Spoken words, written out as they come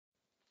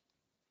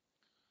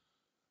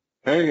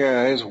Hey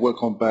guys,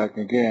 welcome back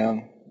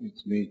again.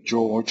 It's me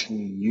George in a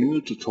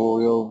new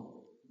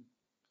tutorial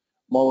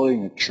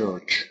modeling a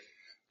church.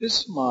 This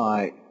is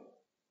my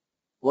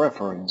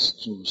reference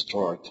to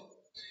start.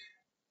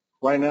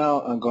 Right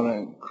now I'm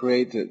gonna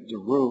create the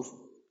roof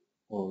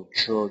of the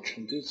church.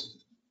 This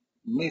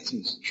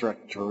missing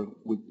structure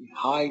with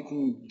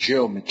hiding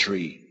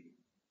geometry.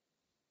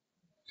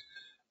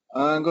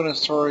 I'm gonna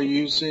start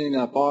using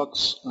a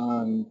box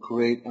and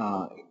create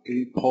a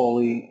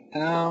poly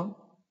and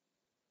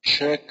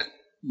check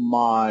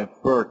my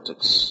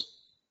vertex.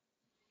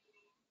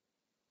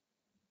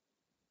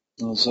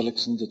 I'm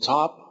selecting the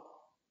top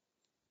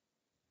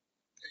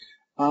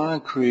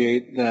and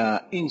create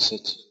the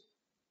inset.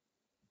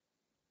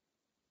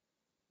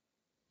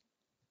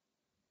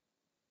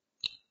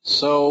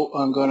 So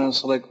I'm gonna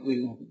select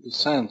the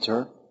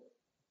center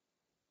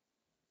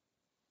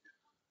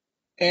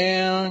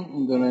and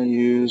I'm gonna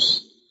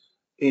use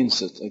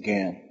inset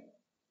again.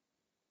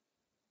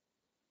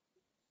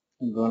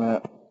 I'm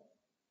gonna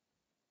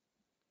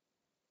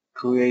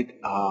create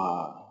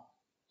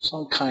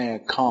some kind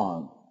of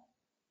cone.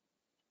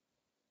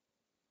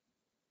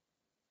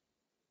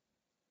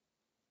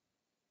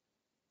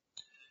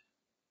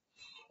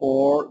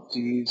 For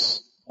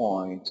this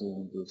point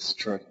in the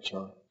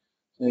structure.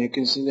 So you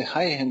can see the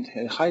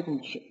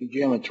hidden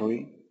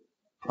geometry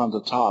from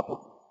the top.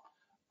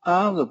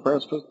 And the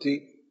perspective,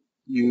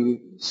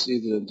 you see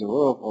the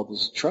roof of the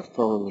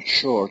structure of the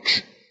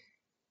church.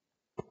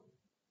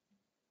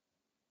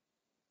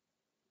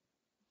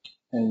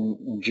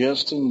 And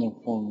adjusting the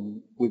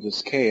phone with the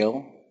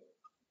scale,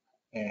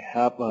 and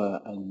have a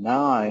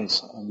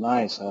nice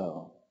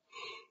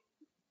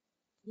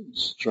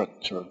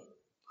structure.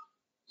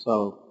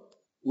 So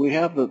we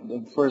have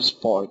the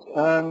first part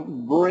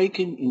and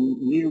breaking in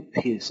little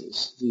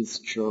pieces this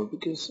chart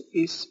because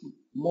it's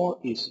more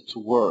easy to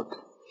work.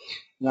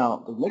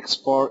 Now the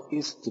next part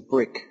is the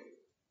brick.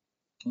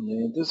 And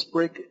then this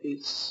brick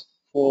is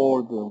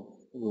for the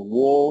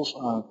walls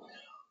and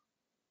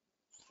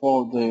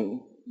for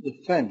the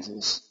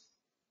fences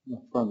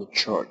from the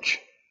church.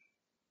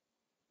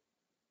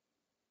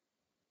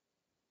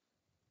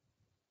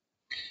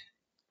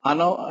 I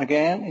know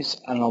again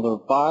it's another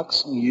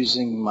box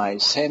using my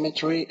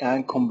symmetry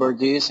and convert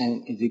this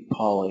in the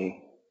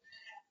poly.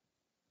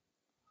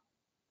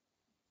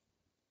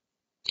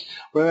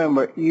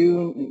 Remember,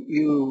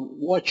 you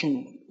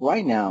watching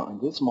right now in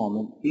this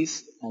moment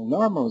is a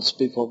normal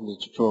speed of the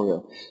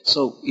tutorial.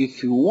 So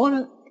if you want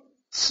to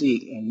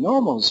see a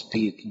normal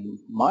speed in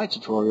my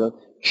tutorial,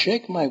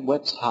 check my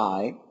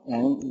website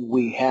and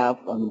we have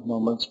a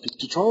normal speed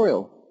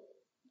tutorial.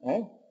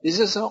 Okay? This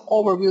is an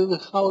overview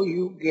of how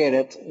you get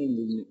it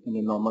in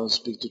the normal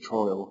speed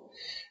tutorial.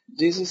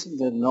 This is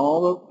the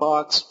another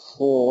box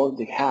for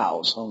the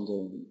house on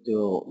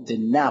the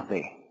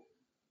navy.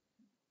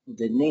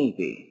 The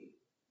navy.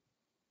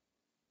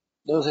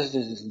 This is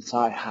the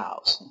inside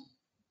house.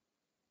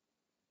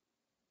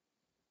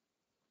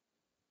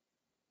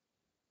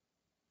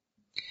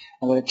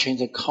 I'm going to change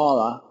the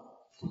color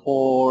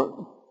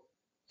for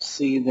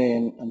see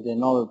the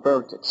another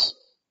vertex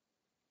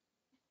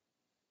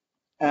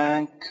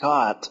and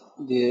cut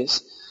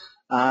this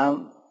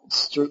and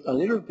stroke a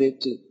little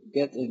bit to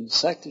get the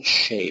exact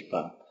shape.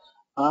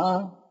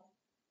 And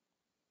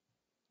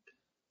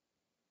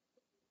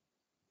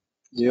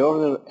the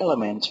other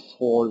element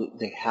for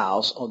the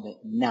house or the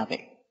nave.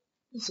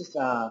 This is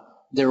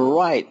the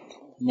right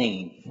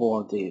name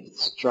for the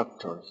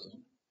structure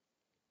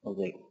of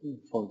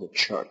for the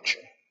church.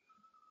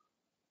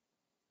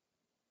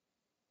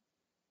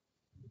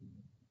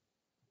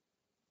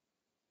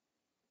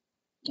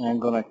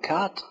 I'm gonna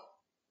cut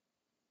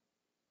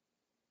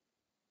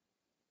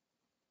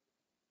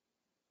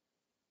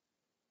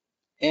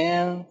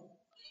and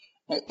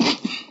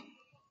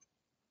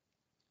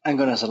I'm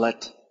gonna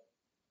select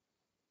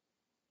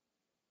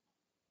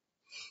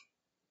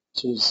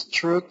to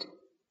extrude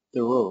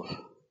the roof.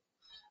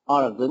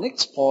 Alright, the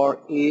next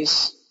part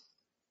is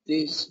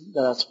this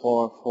that's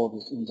part for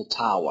in the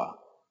tower.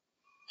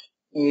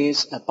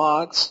 Is a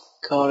box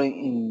cutting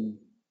in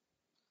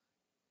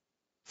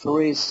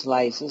 3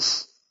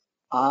 slices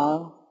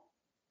and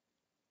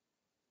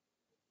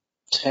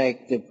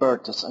take the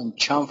vertex and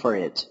chamfer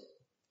it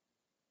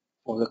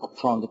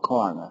from the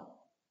corner.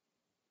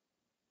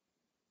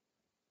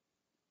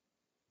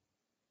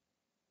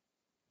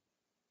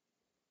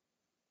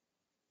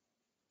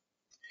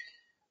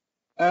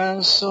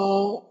 And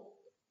so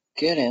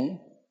getting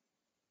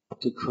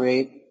to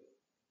create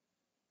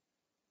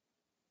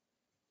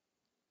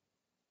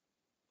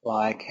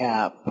like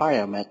a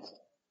pyramid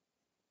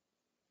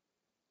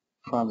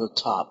from the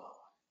top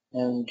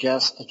and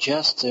just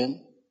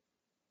adjusting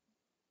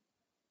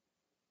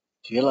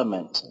the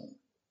element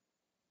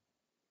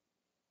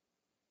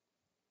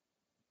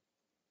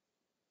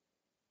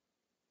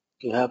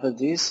to have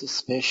this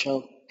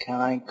special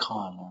kind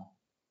corner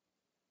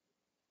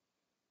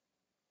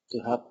to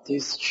have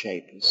these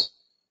shapes.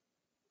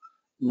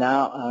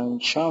 Now I'm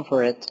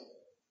chamfer it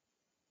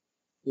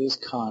this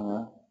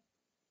corner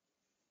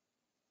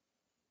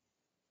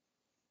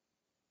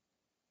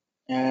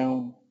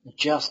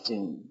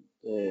adjusting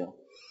the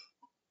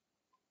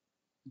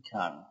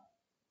time.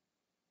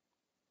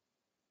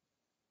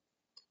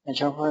 And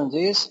transferring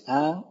this,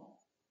 and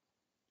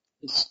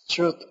it's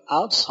truth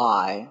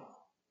outside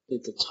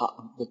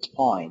the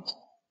point.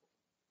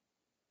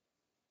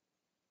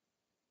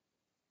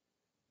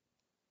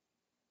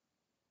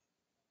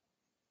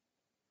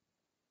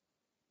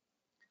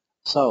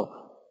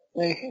 So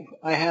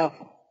I have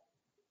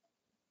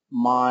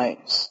my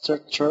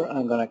structure.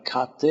 I'm gonna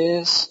cut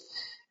this,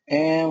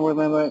 and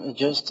remember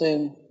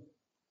adjusting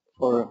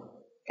for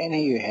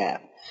any you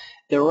have.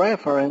 The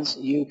reference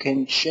you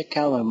can check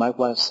out on my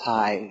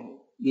website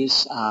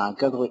is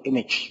Google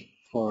Image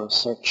for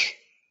search.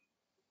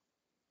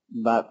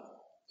 But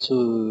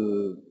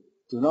to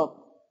do not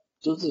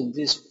do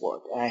this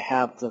work, I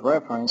have the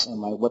reference on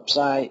my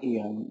website,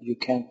 and you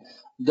can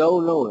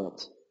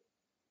download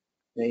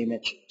the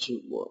image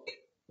to work.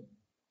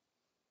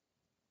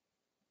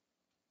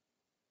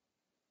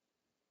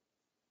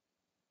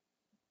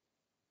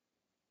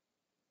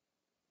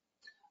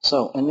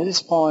 So at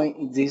this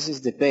point, this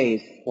is the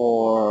base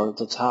for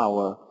the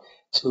tower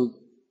to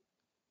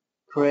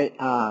create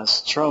a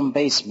strong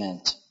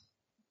basement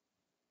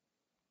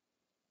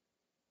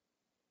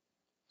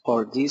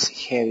for this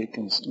heavy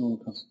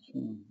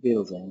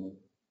building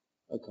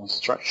or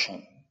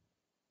construction.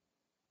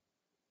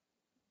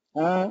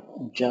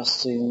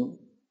 Adjusting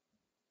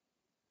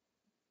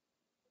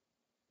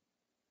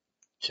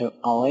to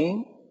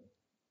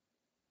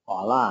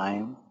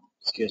align,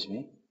 excuse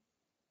me,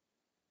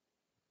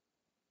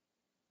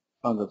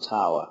 from the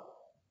tower.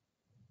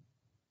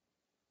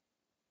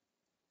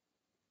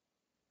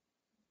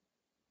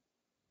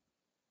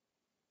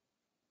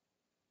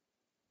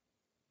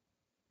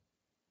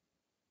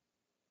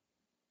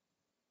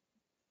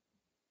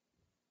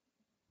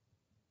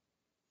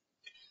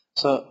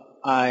 So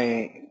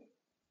I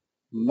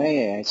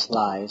made a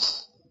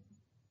slice,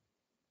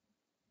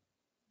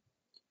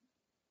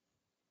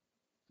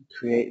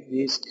 create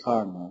this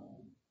corner,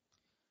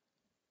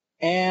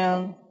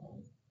 and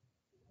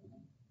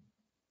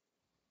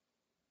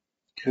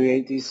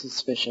create this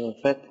special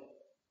effect,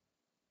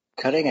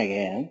 cutting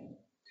again,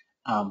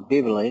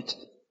 bevel it,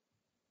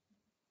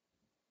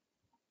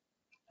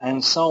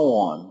 and so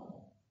on.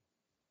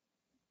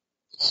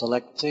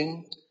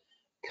 Selecting,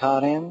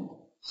 cutting,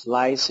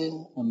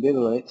 slicing, and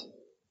bevel it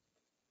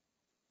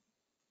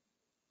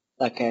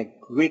like a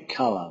grid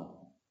column.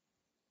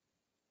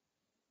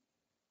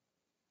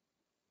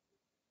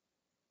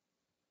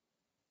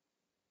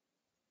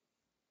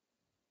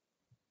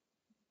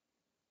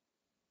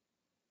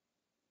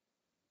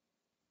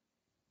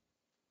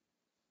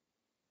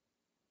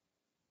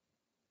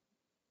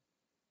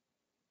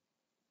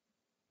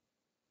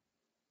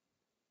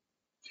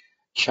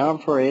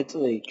 Chamfer it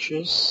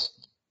edges,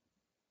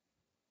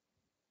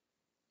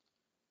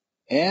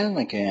 and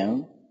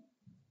again,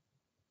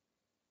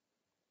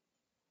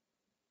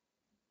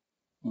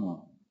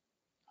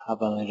 have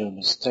a little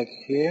mistake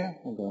here.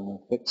 I'm going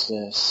to fix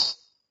this.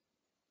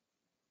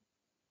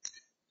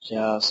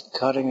 Just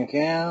cutting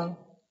again,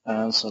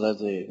 and select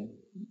the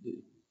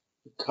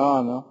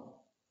corner.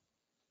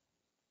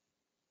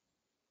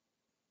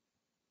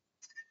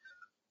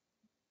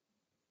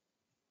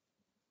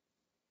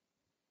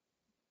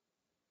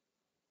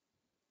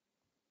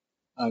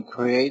 And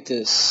create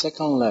a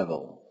second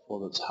level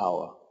for the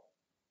tower.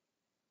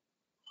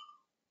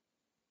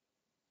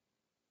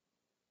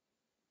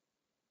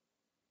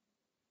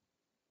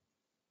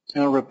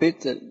 And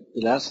repeat the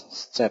last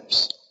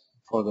steps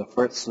for the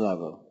first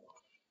level.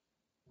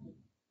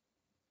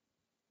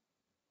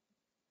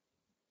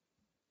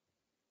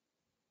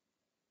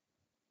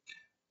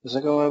 The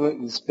second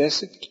level is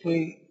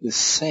basically the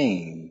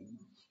same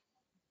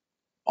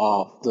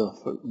of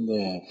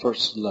the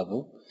first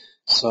level,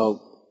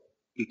 so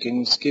you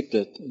can skip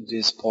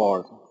this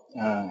part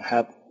and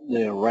have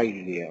the right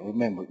idea.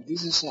 Remember,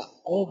 this is an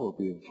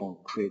overview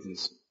for creating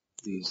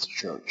this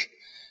church.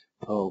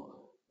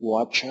 So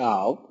watch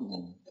out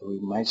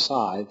through my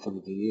site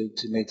through the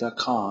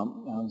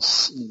ultimate.com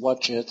and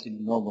watch it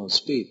in normal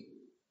speed.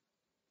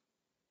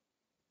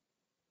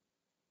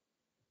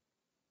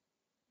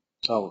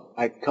 So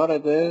I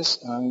cut this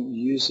and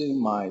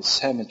using my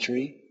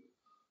symmetry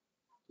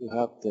to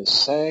have the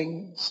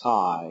same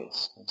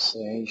size, the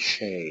same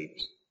shape.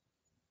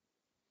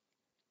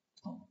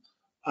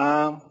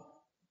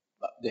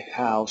 The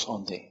house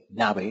on the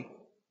Nabe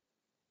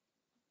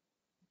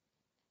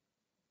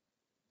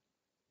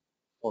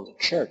for the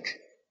church.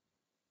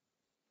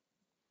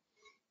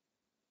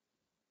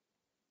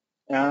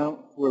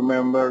 Now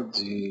remember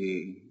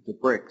the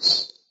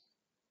bricks.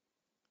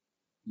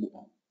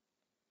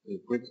 The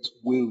bricks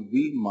will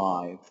be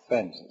my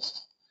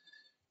fences.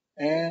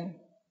 And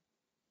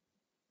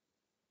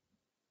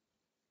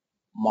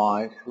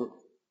my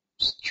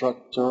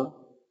structure,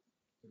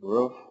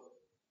 roof,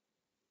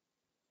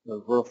 the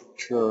roof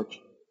church.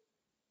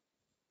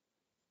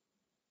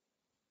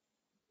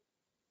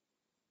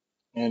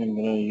 And I'm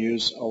going to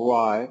use a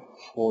Y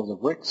for the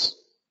bricks.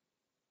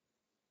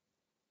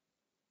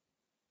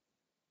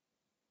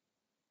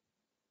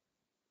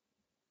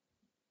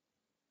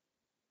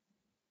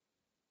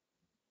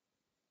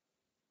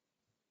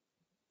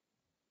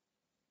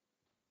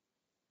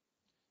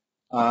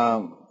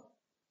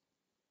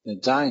 The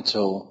dining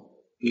tool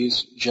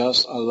is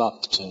just a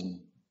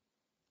lofting.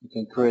 You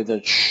can create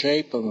the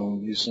shape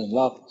using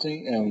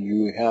lofting, and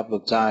you have the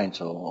dining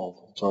tool of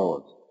the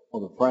tool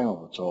or the frame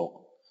of the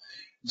tool.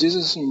 This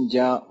is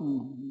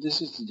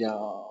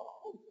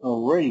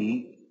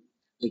already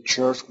the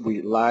church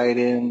with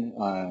lighting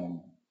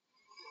and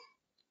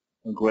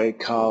a great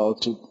call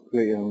to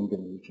create an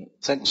illusion.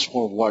 Thanks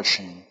for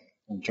watching,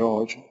 and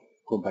George,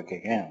 go back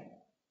again.